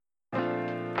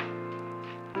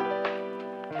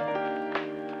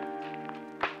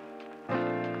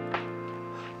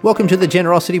Welcome to the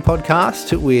Generosity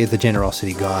Podcast with the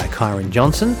Generosity Guy, Kyron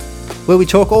Johnson, where we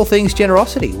talk all things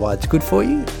generosity, why it's good for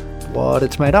you, what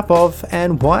it's made up of,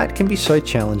 and why it can be so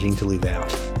challenging to live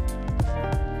out.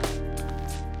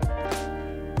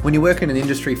 When you work in an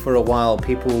industry for a while,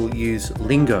 people use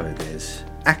lingo. There's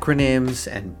acronyms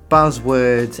and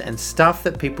buzzwords and stuff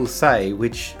that people say,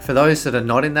 which for those that are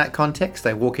not in that context,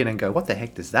 they walk in and go, what the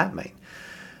heck does that mean?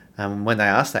 When they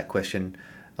ask that question,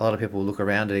 a lot of people look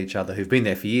around at each other who've been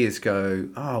there for years, go,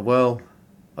 oh, well,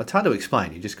 it's hard to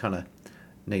explain. You just kind of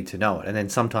need to know it. And then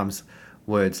sometimes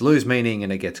words lose meaning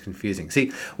and it gets confusing.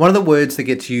 See, one of the words that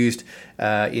gets used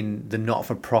in the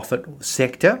not-for-profit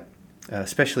sector,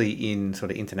 especially in sort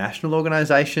of international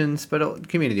organisations, but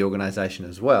community organisation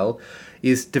as well,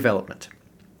 is development,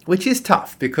 which is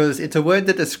tough because it's a word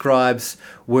that describes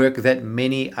work that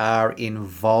many are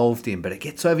involved in, but it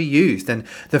gets overused, and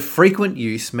the frequent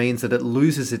use means that it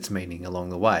loses its meaning along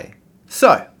the way.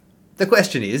 So, the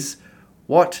question is,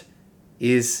 what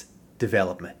is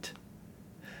development?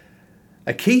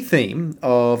 A key theme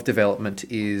of development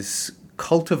is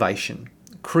cultivation,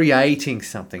 creating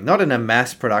something, not in a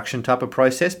mass production type of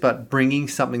process, but bringing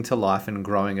something to life and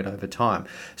growing it over time.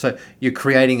 So you're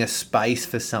creating a space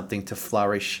for something to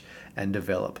flourish and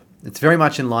develop. It's very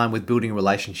much in line with building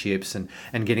relationships and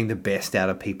getting the best out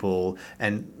of people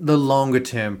and the longer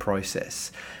term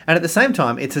process. And at the same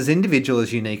time, it's as individual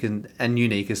as unique and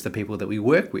unique as the people that we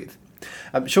work with.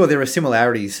 I'm sure there are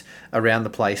similarities around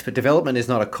the place, but development is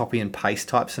not a copy and paste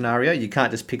type scenario. You can't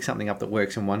just pick something up that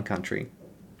works in one country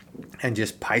and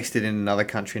just paste it in another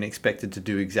country and expect it to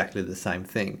do exactly the same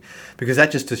thing. Because that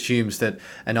just assumes that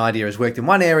an idea has worked in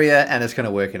one area and it's going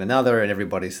to work in another and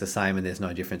everybody's the same and there's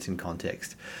no difference in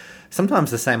context.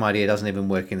 Sometimes the same idea doesn't even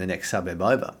work in the next suburb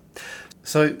over.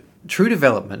 So true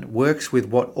development works with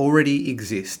what already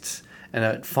exists and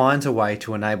it finds a way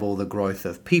to enable the growth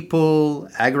of people,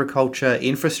 agriculture,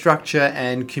 infrastructure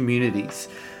and communities.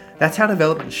 That's how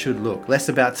development should look, less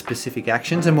about specific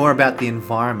actions and more about the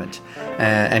environment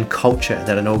and culture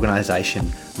that an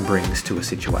organisation brings to a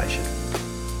situation.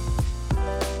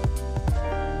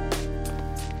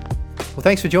 Well,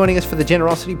 thanks for joining us for the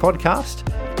Generosity Podcast.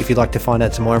 If you'd like to find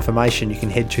out some more information, you can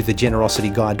head to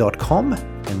thegenerosityguy.com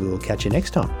and we will catch you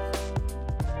next time.